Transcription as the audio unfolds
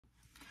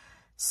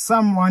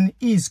someone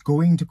is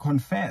going to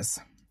confess.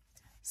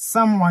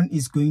 Someone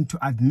is going to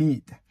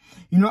admit.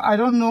 You know, I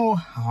don't know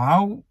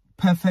how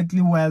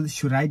perfectly well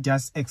should I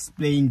just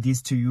explain this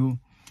to you.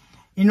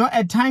 You know,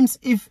 at times,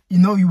 if,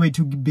 you were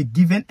to be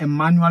given a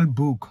manual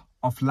book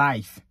of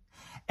life,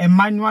 a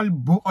manual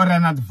book or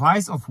an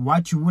advice of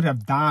what you would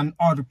have done,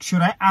 or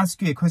should I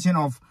ask you a question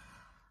of,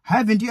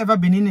 haven't you ever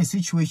been in a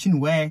situation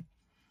where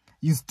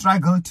you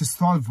struggle to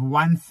solve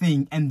one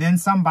thing and then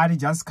somebody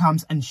just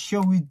comes and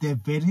show you the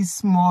very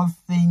smallest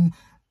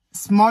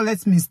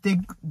mistake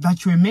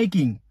that you're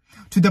making,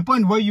 to the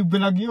point where you be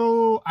like,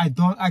 yo, I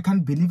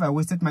can't believe I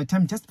wasted my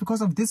time just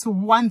because of this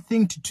one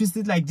thing, to twist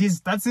it like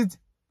this. That's it.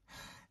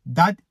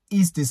 That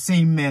is the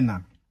same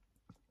manner.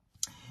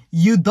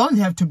 You don't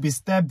have to be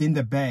stabbed in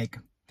the back.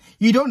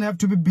 You don't have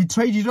to be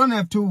betrayed. You don't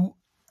have to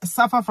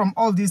suffer from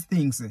all these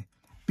things,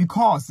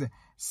 because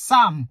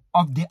some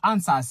of the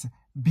answers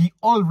be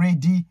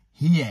already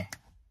here.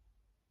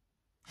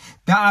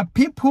 There are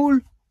people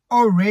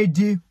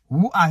already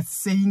who are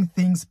saying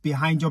things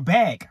behind your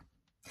back.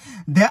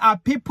 There are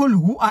people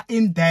who are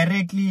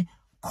indirectly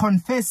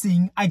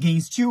confessing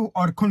against you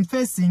or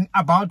confessing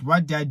about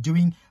what they are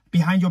doing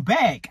behind your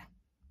back.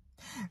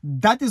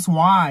 That is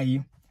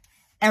why,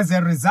 as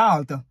a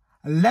result,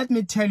 let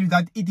me tell you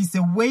that it is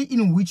a way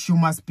in which you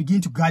must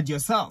begin to guard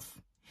yourself.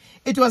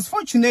 It was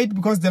fortunate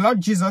because the Lord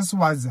Jesus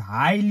was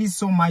highly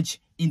so much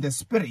in the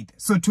spirit.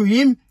 So to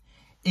him,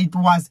 it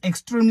was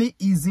extremely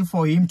easy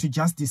for him to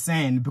just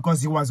descend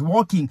because he was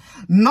walking.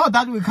 Not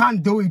that we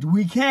can't do it,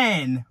 we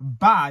can.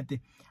 But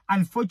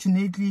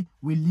unfortunately,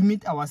 we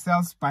limit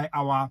ourselves by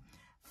our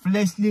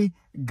fleshly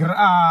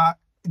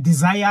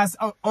desires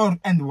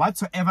and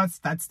whatsoever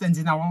that stands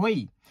in our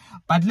way.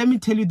 But let me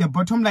tell you, the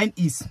bottom line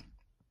is,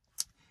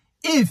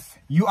 if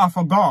you are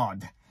for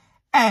God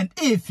and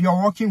if you're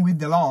walking with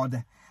the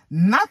Lord,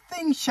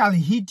 nothing shall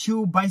hit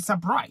you by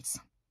surprise.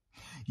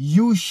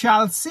 You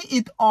shall see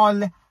it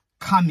all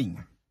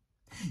coming.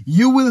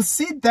 You will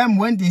see them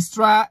when they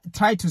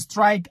try to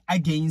strike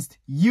against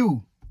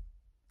you.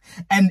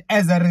 And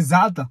as a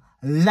result,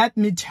 let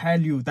me tell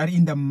you that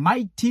in the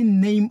mighty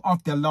name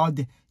of the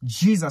Lord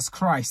Jesus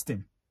Christ,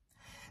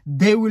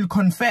 they will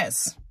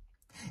confess.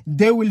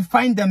 They will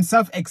find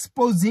themselves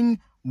exposing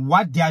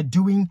what they are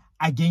doing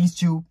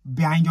against you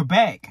behind your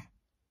back.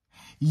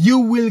 You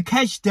will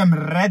catch them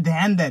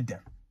red-handed.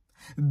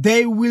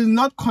 They will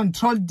not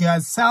control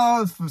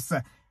themselves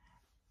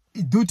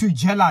due to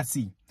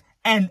jealousy.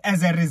 And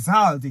as a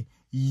result,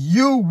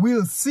 you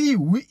will see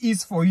who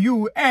is for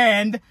you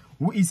and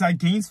who is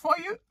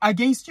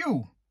against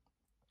you.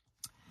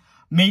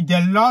 May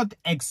the Lord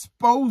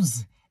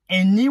expose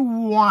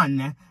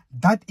anyone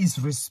that is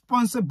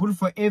responsible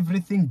for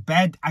everything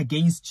bad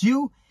against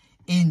you.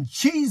 In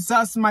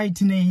Jesus'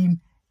 mighty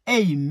name,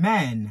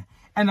 amen.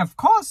 And of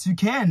course, you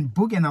can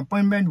book an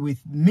appointment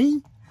with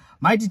me.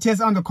 My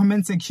details are on the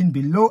comment section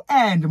below.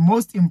 And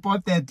most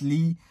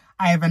importantly,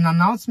 I have an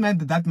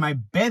announcement that my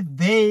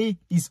birthday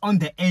is on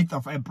the 8th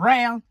of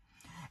April.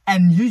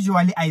 And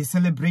usually I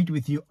celebrate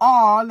with you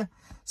all.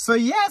 So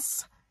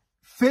yes,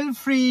 feel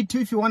free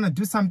to, if you want to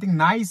do something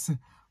nice.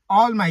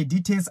 All my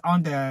details are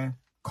on the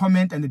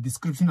comment and the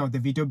description of the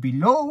video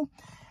below.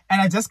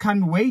 And I just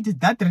can't wait.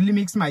 That really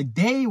makes my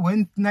day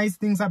when nice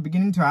things are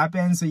beginning to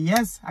happen. So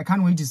yes, I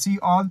can't wait to see you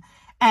all.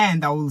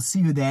 And I will see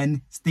you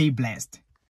then. Stay blessed.